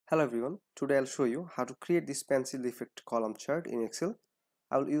Hello everyone, today I'll show you how to create this pencil effect column chart in Excel.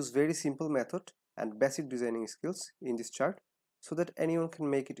 I will use very simple method and basic designing skills in this chart so that anyone can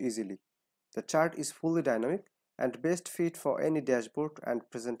make it easily. The chart is fully dynamic and best fit for any dashboard and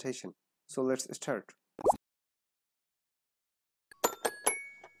presentation. So let's start.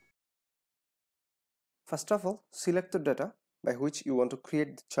 First of all, select the data by which you want to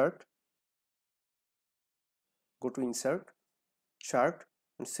create the chart. Go to Insert, Chart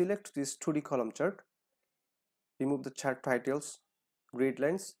and select this 2D column chart. Remove the chart titles, grid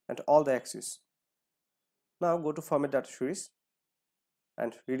lines and all the axes. Now go to Format Data Series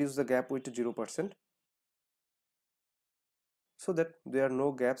and reduce the gap width to 0% so that there are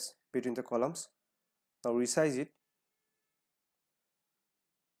no gaps between the columns. Now resize it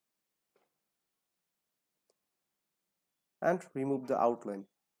and remove the outline.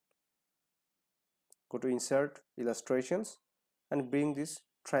 Go to Insert, Illustrations and bring this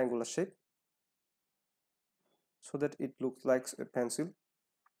triangular shape so that it looks like a pencil.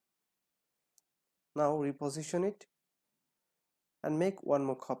 Now reposition it and make one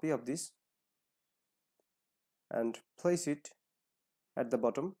more copy of this and place it at the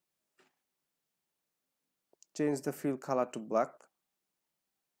bottom. Change the fill color to black.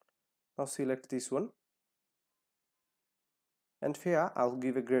 Now select this one and here I'll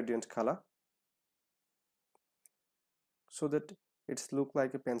give a gradient color so that it's look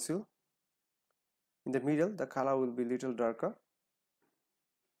like a pencil. In the middle the color will be little darker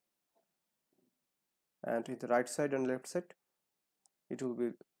and in the right side and left side it will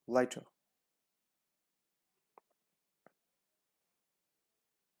be lighter.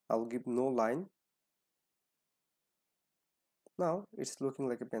 I'll give no line. Now it's looking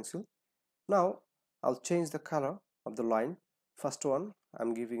like a pencil. Now I'll change the color of the line. First one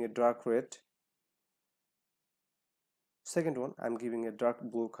I'm giving a dark red. Second one I'm giving a dark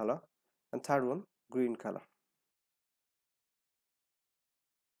blue color and third one green color.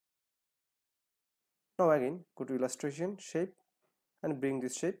 Now again go to illustration, shape and bring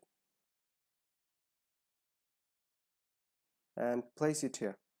this shape and place it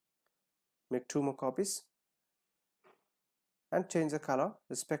here. Make two more copies and change the color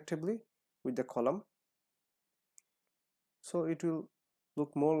respectively with the column so it will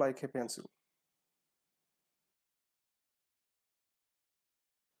look more like a pencil.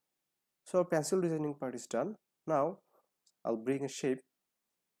 So our pencil designing part is done. Now I'll bring a shape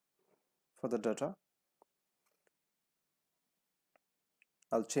for the data.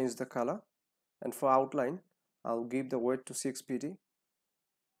 I'll change the color and for outline I'll give the weight to 6 pt.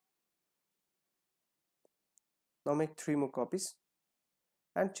 Now make 3 more copies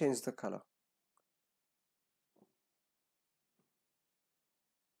and change the color.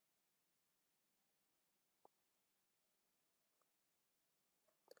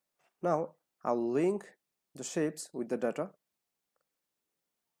 Now I'll link the shapes with the data.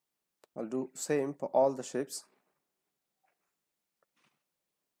 I'll do same for all the shapes.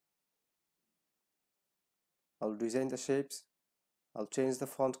 I'll design the shapes. I'll change the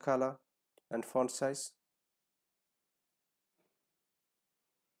font color and font size.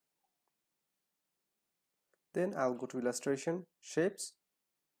 Then I'll go to illustration, shapes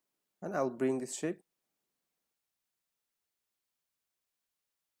and I'll bring this shape.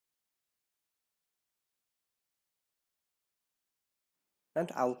 And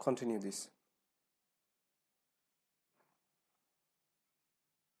I'll continue this.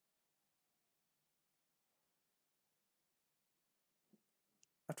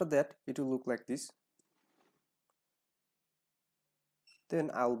 After that it will look like this.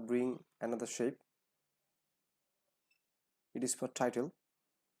 Then I'll bring another shape. It is for title.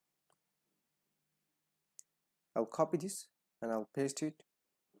 I'll copy this and I'll paste it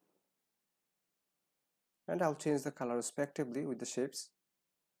and I'll change the color respectively with the shapes.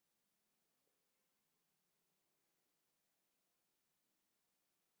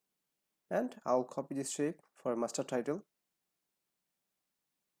 And I'll copy this shape for master title.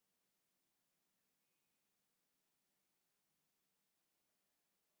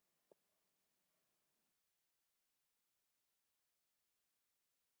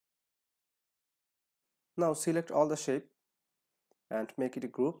 Now select all the shape and make it a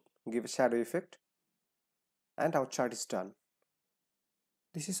group, give a shadow effect and our chart is done.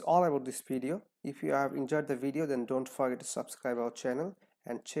 This is all about this video. If you have enjoyed the video then don't forget to subscribe our channel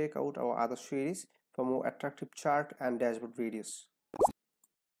and check out our other series for more attractive chart and dashboard videos.